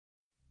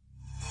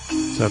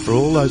So for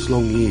all those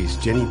long years,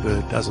 Jenny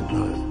Bird doesn't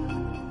know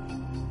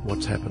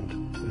what's happened.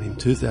 And in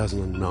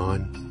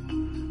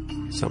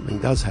 2009, something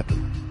does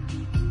happen.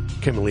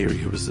 Camilleri,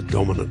 who was the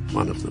dominant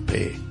one of the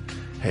pair,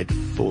 had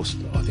forced,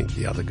 I think,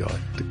 the other guy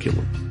to kill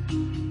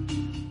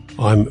him.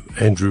 I'm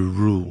Andrew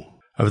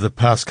Rule. Over the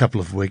past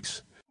couple of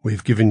weeks,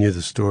 we've given you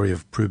the story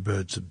of Prue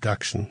Bird's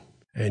abduction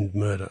and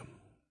murder.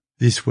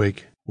 This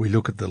week, we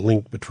look at the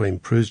link between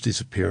Prue's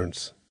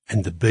disappearance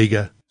and the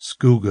Bega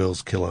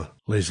schoolgirls killer,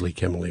 Leslie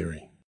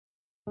Camilleri.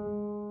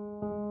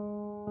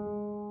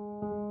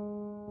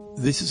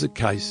 This is a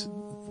case,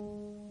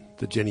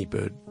 the Jenny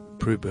Bird,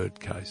 Prue Bird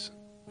case,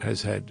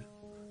 has had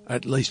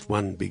at least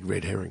one big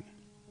red herring.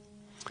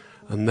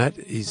 And that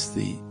is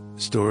the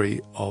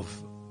story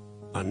of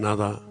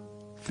another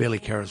fairly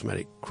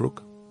charismatic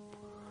crook,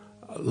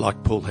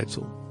 like Paul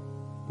Hetzel,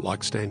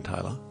 like Stan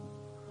Taylor,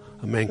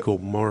 a man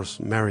called Maurice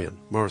Marion.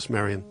 Maurice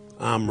Marion,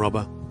 armed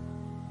robber,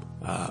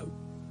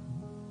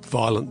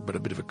 violent but a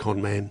bit of a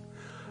con man,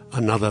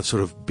 another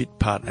sort of bit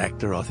part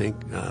actor, I think,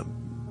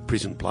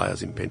 prison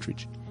players in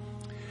Pentridge.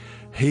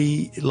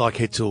 He, like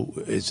Hetzel,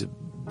 is a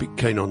bit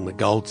keen on the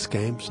gold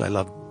scams. They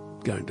love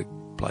going to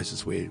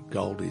places where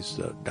gold is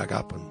dug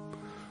up, and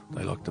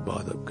they like to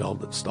buy the gold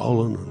that's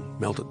stolen and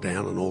melt it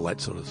down and all that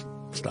sort of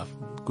stuff,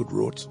 good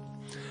rorts.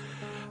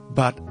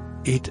 But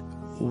it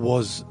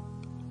was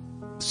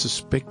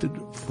suspected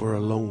for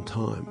a long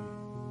time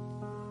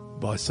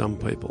by some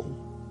people,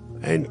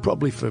 and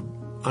probably for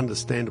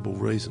understandable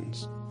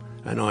reasons,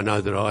 and I know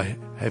that I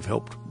have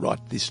helped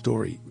write this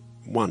story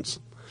once,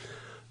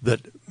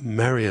 that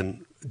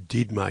Marion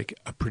did make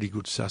a pretty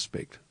good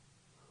suspect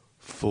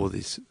for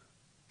this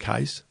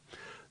case.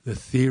 The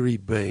theory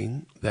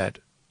being that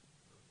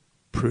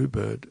Prue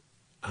Bird,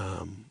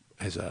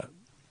 as a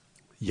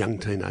young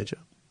teenager,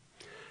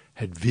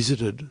 had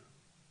visited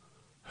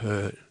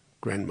her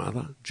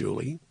grandmother,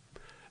 Julie,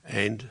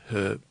 and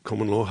her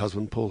common-law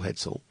husband, Paul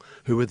Hetzel,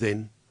 who were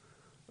then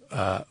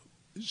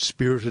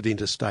spirited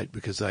interstate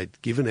because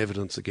they'd given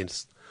evidence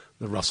against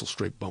the Russell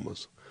Street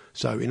bombers.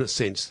 So, in a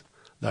sense,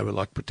 they were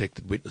like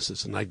protected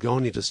witnesses, and they'd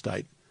gone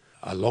interstate,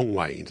 a long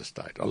way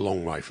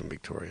from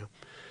Victoria,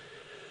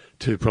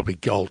 to probably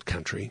gold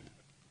country,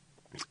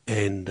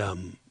 and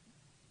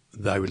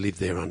they would live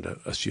there under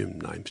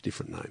assumed names,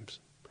 different names.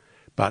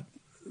 But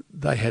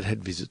they had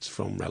had visits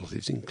from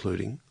relatives,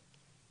 including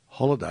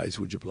holidays,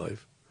 would you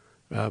believe?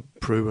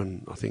 Prue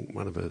and I think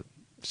one of her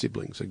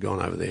siblings had gone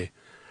over there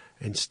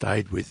and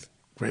stayed with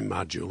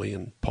Grandma Julie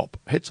and Pop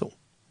Hetzel.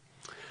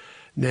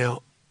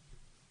 Now,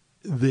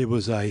 there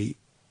was a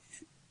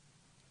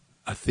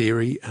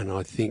theory, and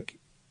I think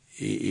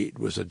it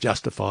was a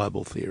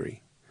justifiable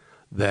theory,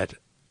 that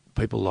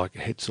people like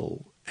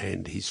Hetzel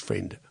and his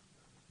friend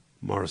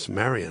Maurice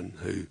Marion,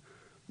 who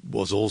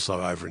was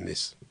also over in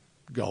this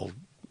gold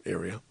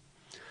area,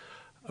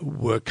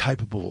 were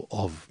capable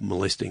of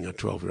molesting a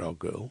 12-year-old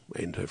girl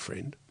and her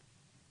friend,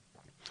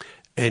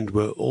 and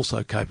were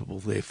also capable,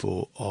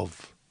 therefore,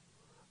 of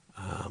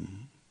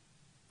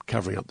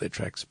covering up their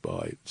tracks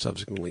by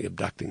subsequently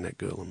abducting that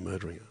girl and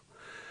murdering her.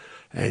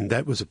 And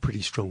that was a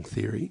pretty strong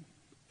theory,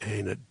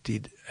 and it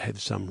did have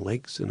some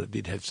legs and it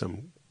did have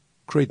some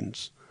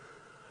credence.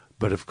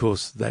 But of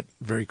course, that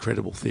very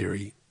credible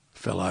theory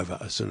fell over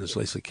as soon as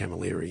Leslie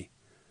Camilleri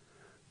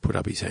put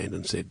up his hand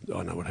and said,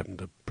 I know what happened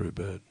to Prue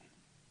Bird.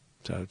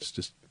 So it's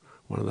just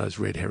one of those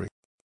red herrings.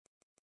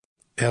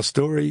 Our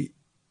story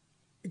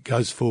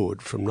goes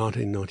forward from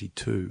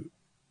 1992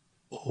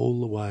 all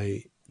the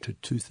way to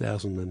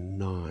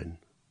 2009.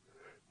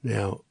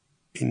 Now,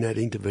 in that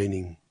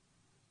intervening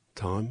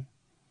time,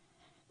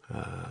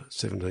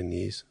 17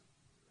 years,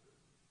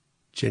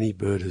 Jenny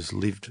Bird has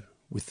lived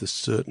with the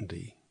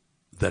certainty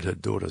that her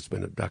daughter's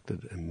been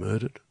abducted and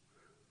murdered,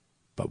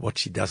 but what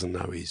she doesn't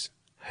know is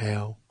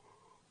how,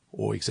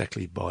 or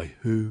exactly by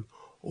who,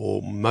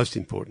 or most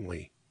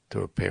importantly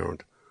to a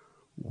parent,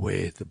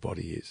 where the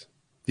body is.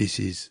 This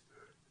is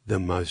the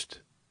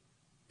most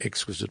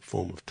exquisite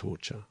form of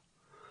torture.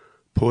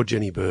 Poor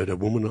Jenny Bird, a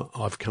woman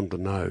I've come to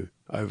know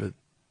over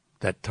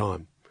that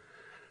time,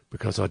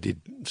 because I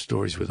did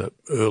stories with her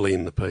early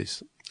in the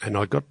piece, and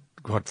I got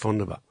quite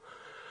fond of her.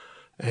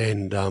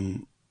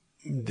 And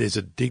there's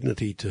a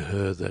dignity to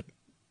her that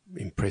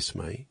impressed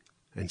me,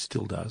 and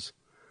still does.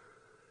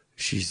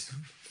 She's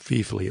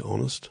fearfully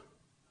honest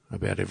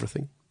about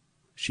everything.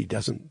 She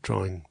doesn't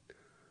try and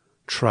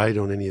trade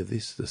on any of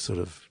this, the sort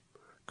of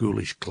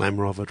ghoulish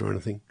glamour of it or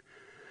anything.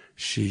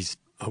 She's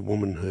a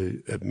woman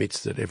who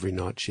admits that every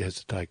night she has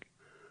to take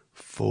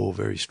 4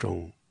 very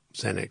strong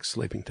Xanax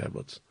sleeping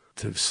tablets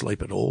to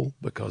sleep at all,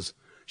 because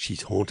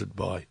she's haunted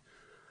by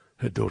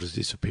her daughter's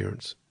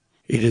disappearance.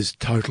 It has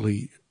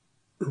totally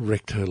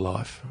wrecked her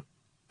life,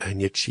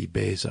 and yet she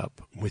bears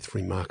up with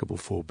remarkable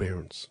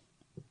forbearance.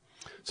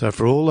 So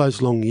for all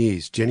those long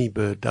years, Jenny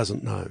Bird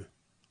doesn't know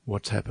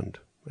what's happened.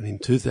 And in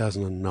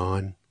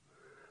 2009,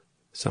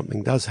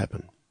 something does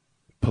happen.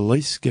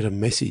 Police get a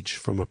message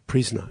from a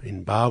prisoner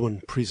in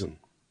Barwon Prison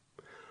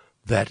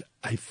that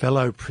a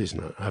fellow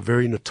prisoner, a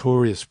very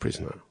notorious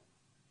prisoner,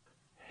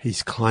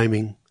 he's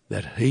claiming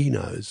that he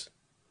knows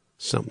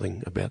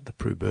something about the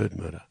Prue Bird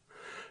murder.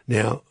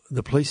 Now,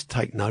 the police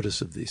take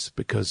notice of this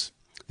because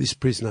this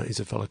prisoner is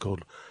a fellow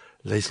called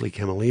Leslie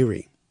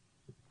Camilleri.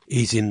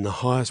 He's in the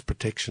highest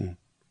protection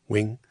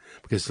wing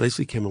because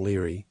Leslie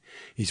Camilleri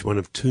is one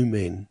of two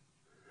men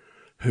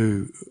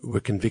who were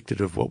convicted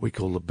of what we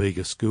call the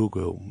Bega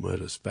schoolgirl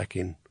murders back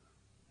in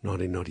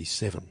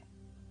 1997.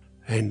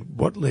 And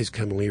what Les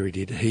Camilleri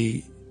did,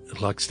 he,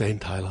 like Stan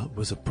Taylor,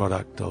 was a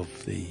product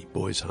of the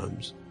boys'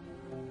 homes,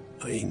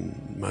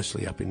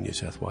 mostly up in New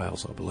South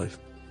Wales, I believe.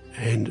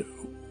 And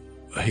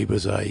he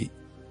was a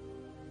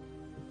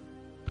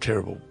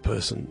terrible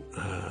person.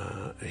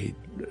 He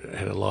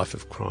had a life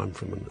of crime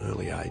from an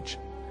early age.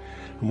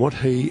 And what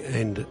he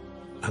and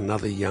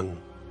another young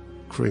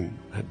crim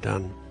had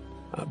done,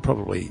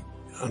 probably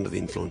under the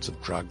influence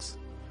of drugs,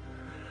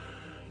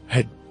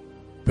 had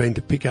been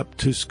to pick up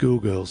two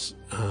schoolgirls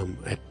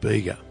at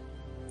Bega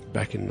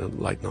back in the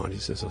late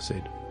 90s, as I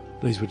said.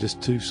 These were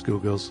just two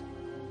schoolgirls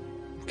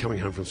coming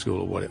home from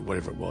school or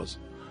whatever it was,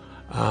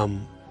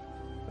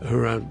 who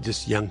were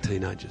just young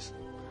teenagers.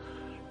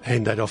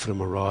 And they'd offered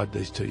him a ride,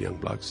 these two young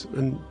blokes.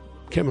 And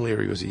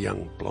Camilleri was a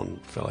young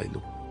blonde fellow. He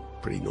looked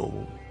pretty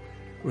normal,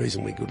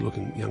 reasonably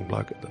good-looking young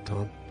bloke at the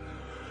time.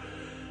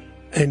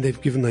 And they've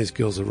given these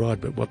girls a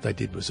ride, but what they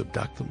did was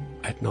abduct them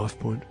at knife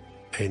point,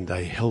 and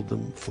they held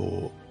them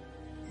for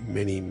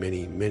many,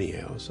 many, many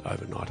hours,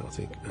 overnight, I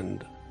think.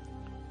 And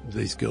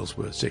these girls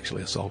were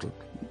sexually assaulted,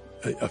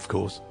 of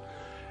course,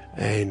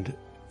 and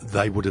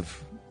they would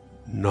have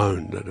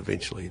known that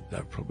eventually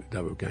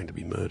they were going to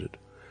be murdered.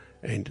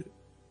 And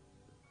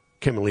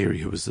Camilleri,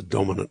 who was the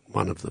dominant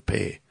one of the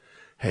pair,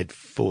 had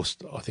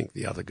forced, I think,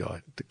 the other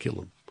guy to kill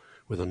them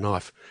with a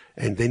knife,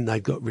 and then they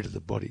got rid of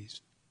the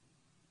bodies.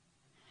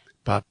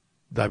 But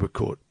they were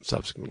caught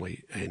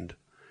subsequently, and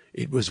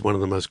it was one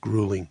of the most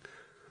gruelling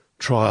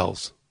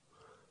trials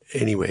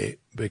anywhere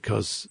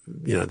because,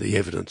 you know, the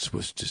evidence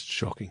was just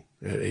shocking.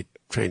 It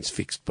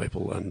transfixed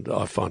people, and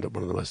I find it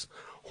one of the most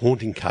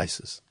haunting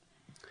cases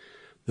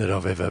that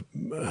I've ever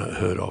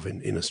heard of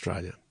in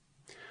Australia.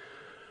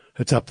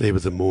 It's up there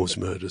with the Moors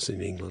murders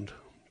in England,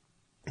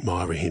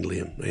 Myra Hindley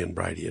and Ian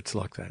Brady. It's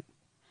like that.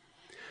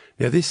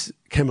 Now, this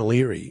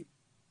Camilleri,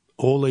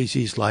 all these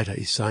years later,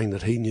 is saying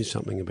that he knew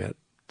something about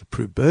the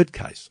Prue Bird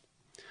case.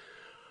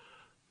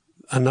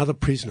 Another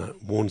prisoner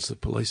warns the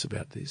police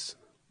about this.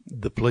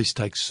 The police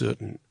take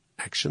certain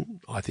action.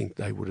 I think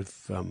they would have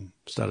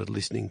started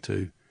listening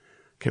to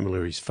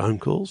Camilleri's phone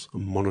calls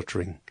and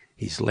monitoring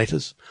his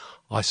letters.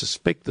 I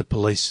suspect the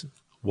police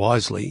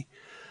wisely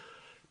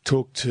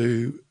talked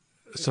to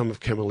some of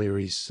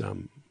Camilleri's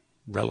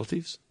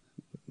relatives,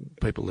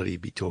 people that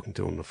he'd be talking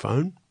to on the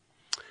phone,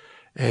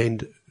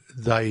 and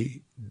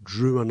they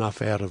drew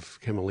enough out of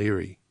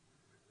Camilleri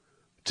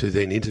to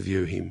then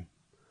interview him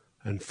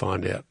and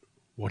find out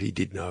what he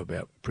did know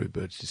about Prue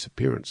Bird's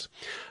disappearance.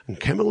 And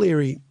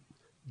Camilleri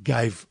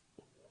gave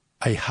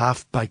a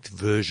half-baked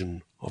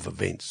version of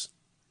events.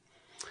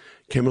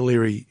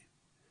 Camilleri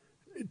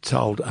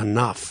told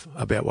enough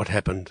about what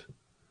happened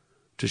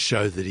to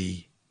show that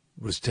he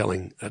was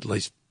telling at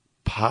least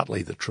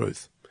partly the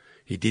truth.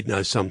 He did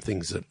know some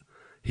things that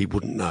he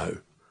wouldn't know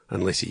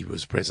unless he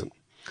was present.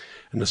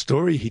 And the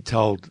story he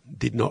told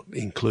did not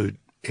include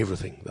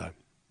everything, though.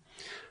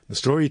 The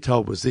story he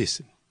told was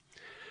this,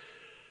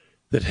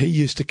 that he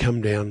used to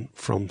come down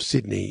from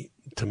Sydney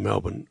to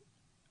Melbourne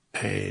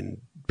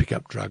and pick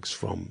up drugs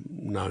from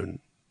known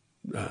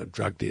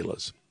drug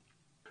dealers,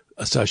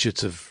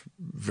 associates of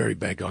a very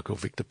bad guy called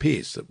Victor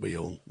Pearce that we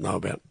all know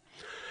about.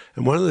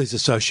 And one of these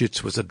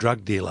associates was a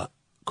drug dealer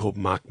called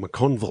Mark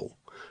McConville,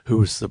 who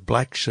was the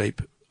black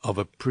sheep of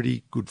a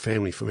pretty good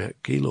family from out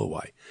Keilor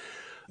way.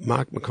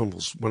 Mark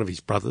McConville's one of his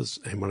brothers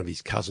and one of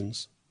his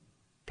cousins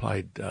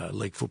played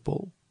league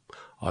football.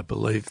 I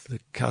believe the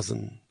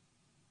cousin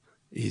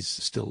is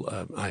still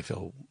an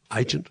AFL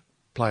agent,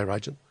 player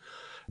agent.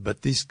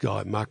 But this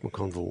guy, Mark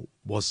McConville,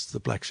 was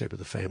the black sheep of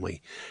the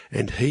family,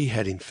 and he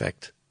had in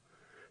fact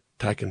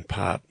taken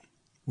part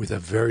with a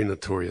very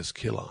notorious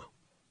killer,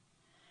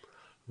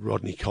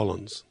 Rodney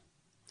Collins,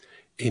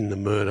 in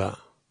the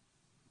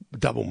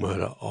double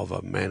murder of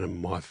a man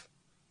and wife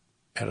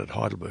out at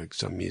Heidelberg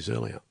some years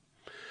earlier.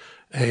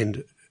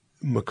 And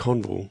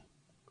McConville,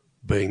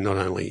 being not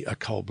only a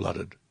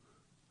cold-blooded,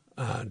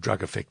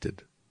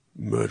 drug-affected,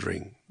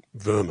 murdering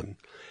vermin,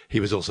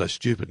 he was also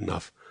stupid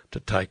enough to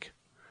take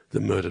the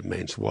murdered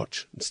man's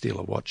watch and steal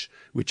a watch,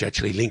 which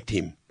actually linked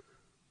him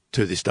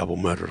to this double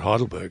murder at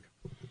Heidelberg.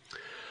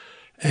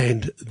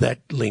 And that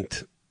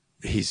linked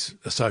his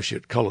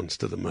associate Collins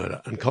to the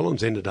murder. And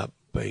Collins ended up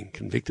being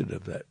convicted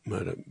of that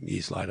murder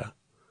years later.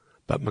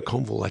 But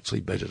McConville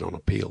actually beat it on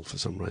appeal for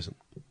some reason.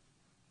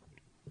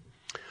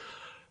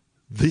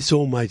 This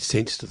all made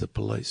sense to the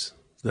police,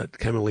 that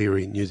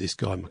Camilleri knew this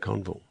guy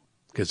McConville,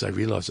 because they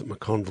realised that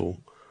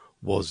McConville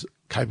was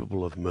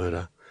capable of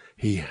murder.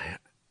 He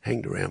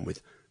hanged around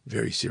with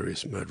very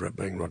serious murderer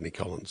being Rodney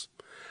Collins.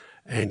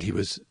 And he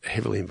was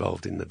heavily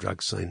involved in the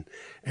drug scene,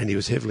 and he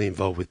was heavily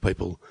involved with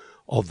people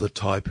of the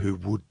type who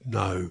would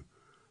know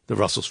the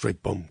Russell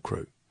Street bomb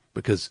crew,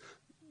 because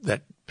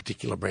that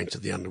particular branch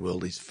of the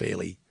underworld is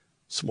fairly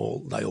small.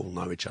 They all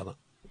know each other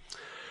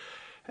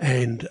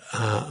and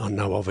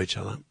know of each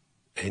other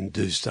and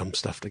do some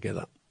stuff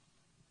together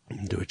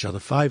and do each other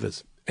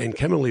favours. And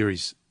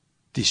Camilleri's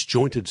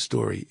disjointed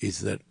story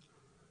is that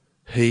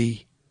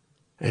he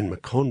and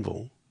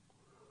McConville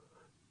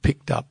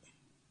picked up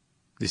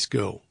this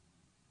girl,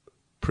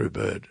 Prue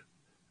Bird,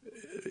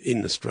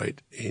 in the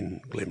street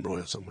in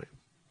Glenroy or somewhere.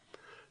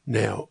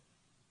 Now,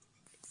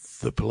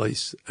 the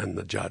police and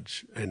the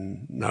judge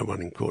and no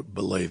one in court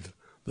believe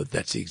that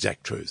that's the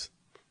exact truth.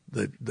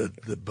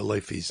 The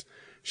belief is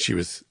she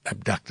was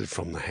abducted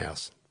from the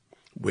house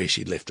where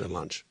she'd left her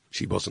lunch.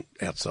 She wasn't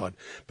outside,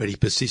 but he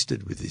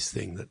persisted with this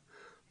thing that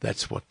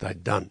that's what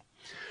they'd done.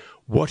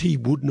 What he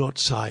would not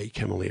say,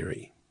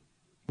 Camilleri,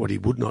 what he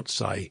would not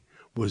say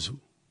was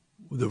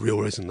the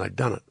real reason they'd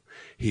done it.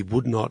 He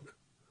would not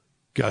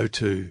go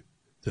to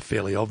the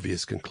fairly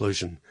obvious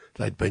conclusion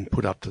they'd been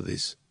put up to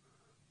this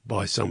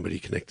by somebody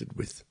connected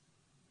with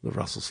the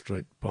Russell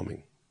Street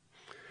bombing.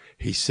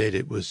 He said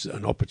it was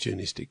an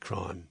opportunistic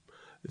crime.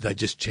 They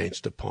just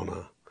chanced upon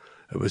her.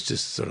 It was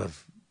just sort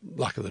of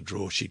luck of the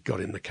draw. She'd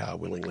got in the car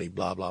willingly,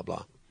 blah, blah,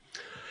 blah.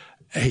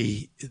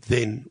 He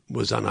then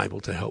was unable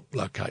to help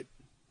locate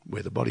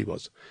where the body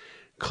was.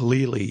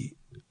 Clearly,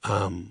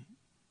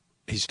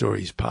 his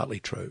story is partly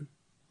true,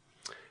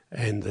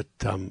 and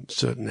that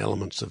certain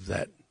elements of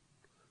that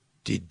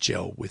did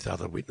gel with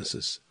other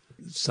witnesses.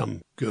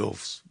 Some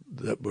girls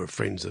that were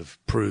friends of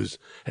Prue's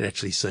had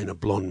actually seen a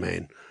blonde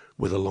man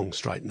with a long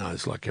straight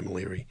nose like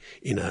Camilleri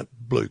in a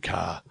blue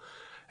car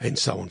and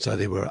so on. So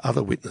there were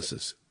other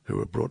witnesses who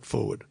were brought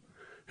forward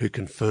who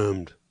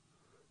confirmed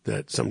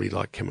that somebody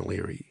like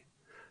Camilleri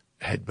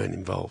had been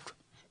involved.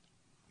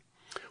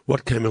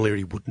 What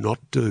Camilleri would not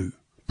do,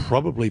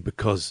 probably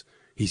because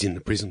he's in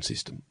the prison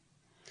system,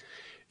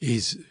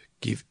 is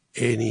give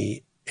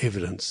any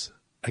evidence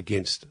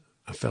against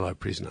a fellow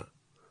prisoner,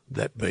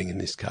 that being in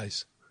this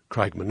case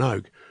Craig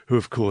Minogue, who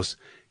of course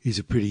is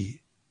a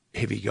pretty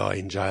heavy guy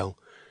in jail.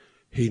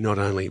 He not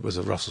only was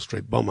a Russell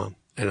Street bomber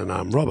and an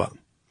armed robber,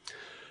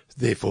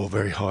 therefore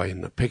very high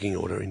in the pecking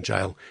order in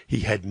jail,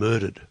 he had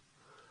murdered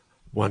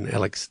one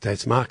Alex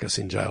Tasmarkas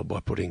in jail by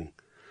putting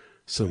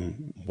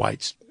some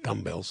weights,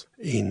 dumbbells,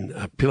 in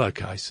a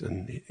pillowcase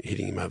and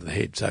hitting him over the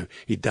head. So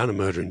he'd done a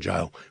murder in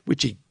jail,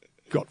 which he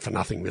got for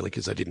nothing really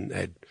because they didn't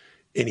add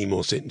any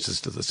more sentences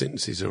to the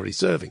sentence he's already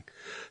serving.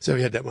 So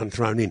he had that one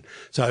thrown in.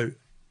 So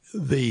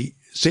the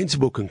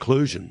sensible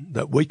conclusion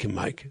that we can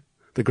make,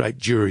 the great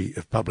jury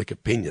of public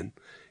opinion,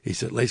 is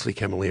that Leslie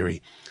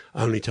Camilleri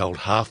only told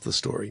half the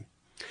story,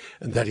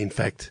 and that in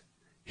fact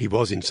he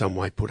was in some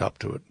way put up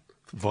to it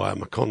via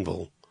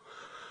McConville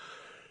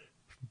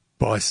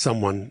by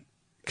someone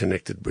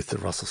connected with the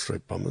Russell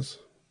Street bombers,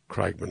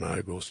 Craig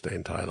Minogue or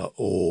Stan Taylor,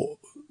 or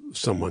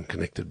someone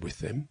connected with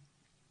them,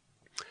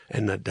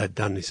 and that they'd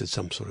done this as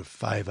some sort of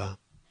favour,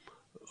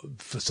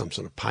 for some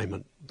sort of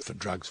payment for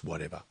drugs,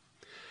 whatever.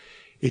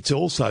 It's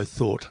also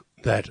thought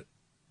that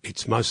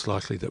it's most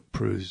likely that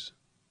Prue's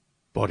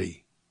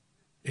body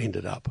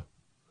ended up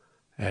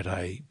at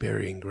a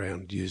burying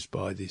ground used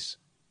by this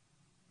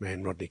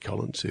man, Rodney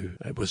Collins, who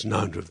was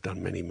known to have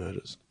done many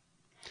murders.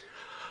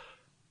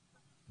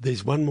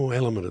 There's one more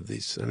element of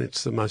this, and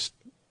it's the most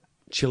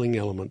chilling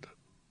element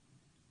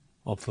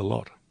of the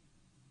lot.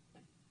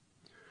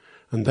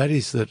 And that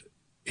is that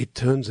it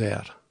turns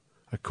out,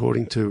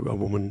 according to a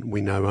woman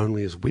we know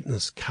only as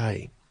Witness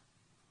K.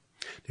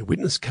 Now,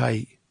 Witness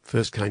K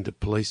first came to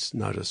police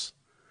notice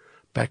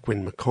back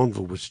when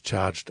McConville was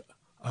charged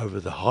over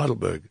the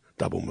Heidelberg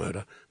double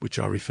murder, which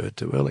I referred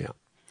to earlier.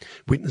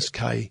 Witness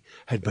K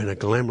had been a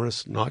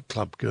glamorous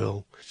nightclub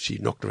girl. She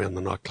knocked around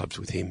the nightclubs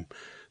with him.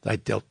 They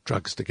dealt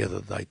drugs together.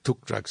 They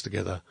took drugs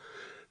together.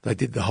 They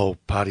did the whole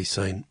party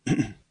scene.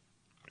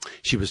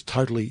 She was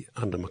totally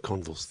under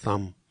McConville's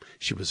thumb.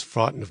 She was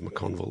frightened of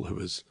McConville, who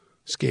was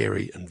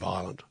scary and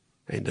violent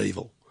and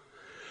evil.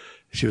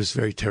 She was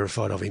very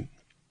terrified of him.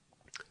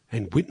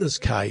 And Witness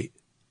K,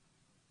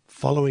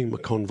 following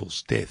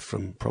McConville's death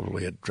from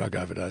probably a drug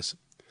overdose,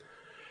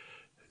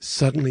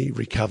 suddenly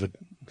recovered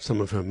some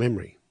of her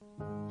memory.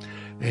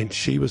 And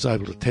she was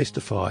able to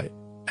testify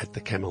at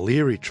the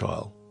Camilleri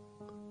trial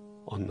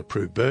on the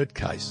Prue Bird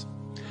case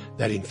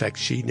that in fact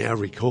she now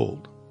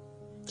recalled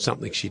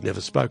something she'd never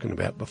spoken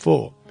about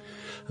before.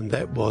 And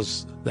that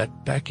was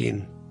that back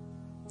in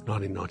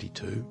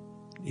 1992,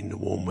 in the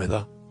warm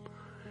weather,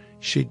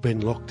 she'd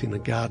been locked in a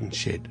garden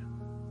shed,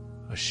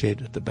 a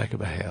shed at the back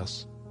of a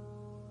house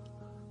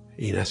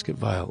in Ascot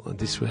Vale. And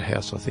this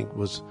house, I think,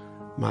 was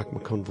Mark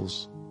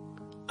McConville's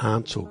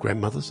aunt's or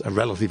grandmother's, a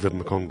relative of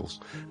McConville's.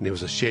 And there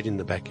was a shed in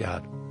the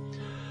backyard.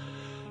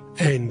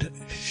 And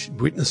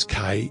Witness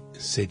K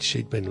said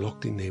she'd been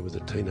locked in there with a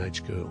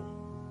teenage girl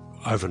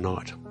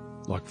overnight,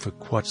 like for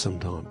quite some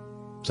time,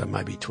 so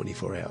maybe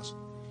 24 hours.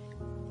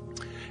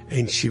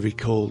 And she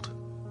recalled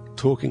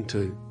talking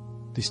to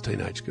this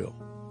teenage girl,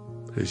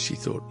 who she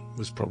thought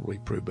was probably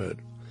Prue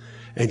Bird.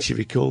 And she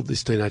recalled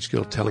this teenage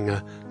girl telling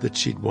her that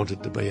she'd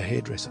wanted to be a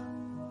hairdresser,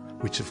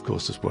 which of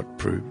course is what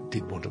Prue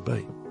did want to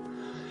be.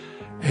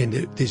 And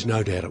there's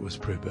no doubt it was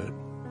Prue Burt.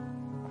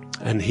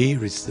 And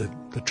here is the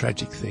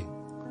tragic thing.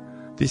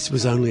 This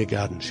was only a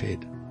garden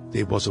shed.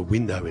 There was a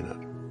window in it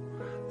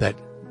that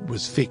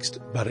was fixed,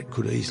 but it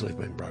could easily have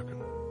been broken.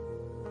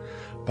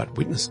 But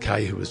witness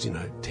Kay, who was,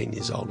 10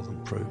 years older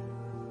than Prue,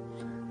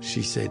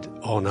 she said,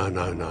 "Oh, no,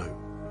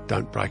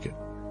 don't break it.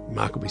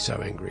 Mark will be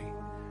so angry.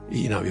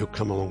 He'll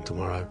come along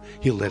tomorrow.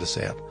 He'll let us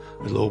out.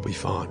 It'll all be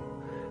fine.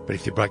 But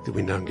if you break the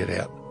window and get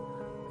out,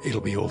 it'll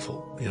be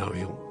awful.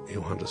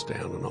 He'll hunt us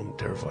down, and I'm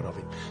terrified of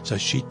him." So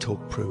she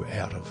talked Prue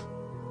out of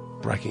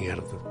breaking out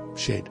of the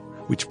shed,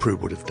 which Prue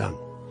would have done.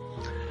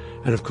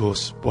 And of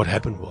course, what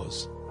happened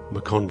was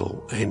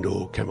McCondell and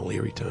or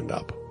Camilleri turned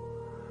up,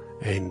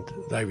 and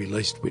they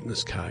released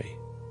witness Kay,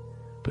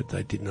 but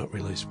they did not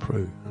release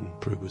Prue, and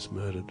Prue was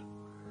murdered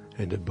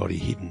and her body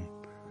hidden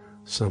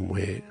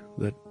somewhere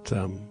that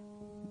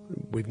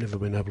we've never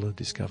been able to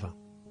discover.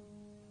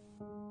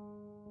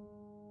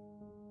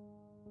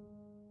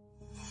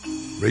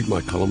 Read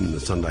my column in the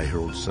Sunday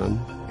Herald Sun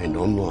and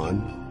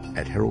online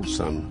at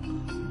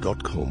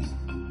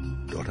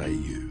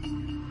heraldsun.com.au.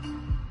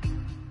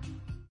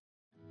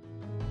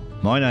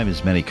 My name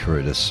is Manny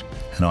Carudis,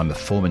 and I'm a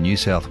former New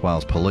South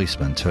Wales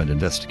policeman turned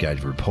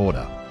investigative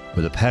reporter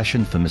with a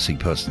passion for missing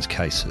persons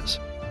cases.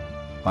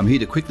 I'm here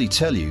to quickly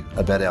tell you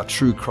about our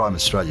True Crime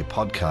Australia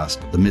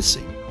podcast, The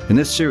Missing. In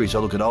this series, I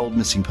look at old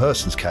missing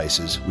persons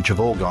cases which have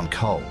all gone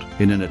cold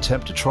in an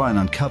attempt to try and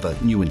uncover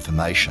new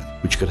information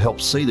which could help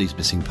see these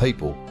missing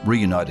people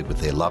reunited with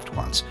their loved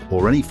ones,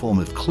 or any form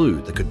of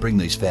clue that could bring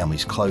these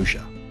families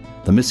closure.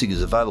 The Missing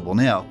is available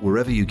now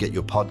wherever you get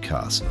your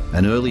podcasts,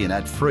 and early and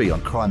ad-free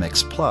on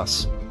Crimex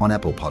Plus on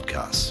Apple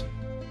Podcasts.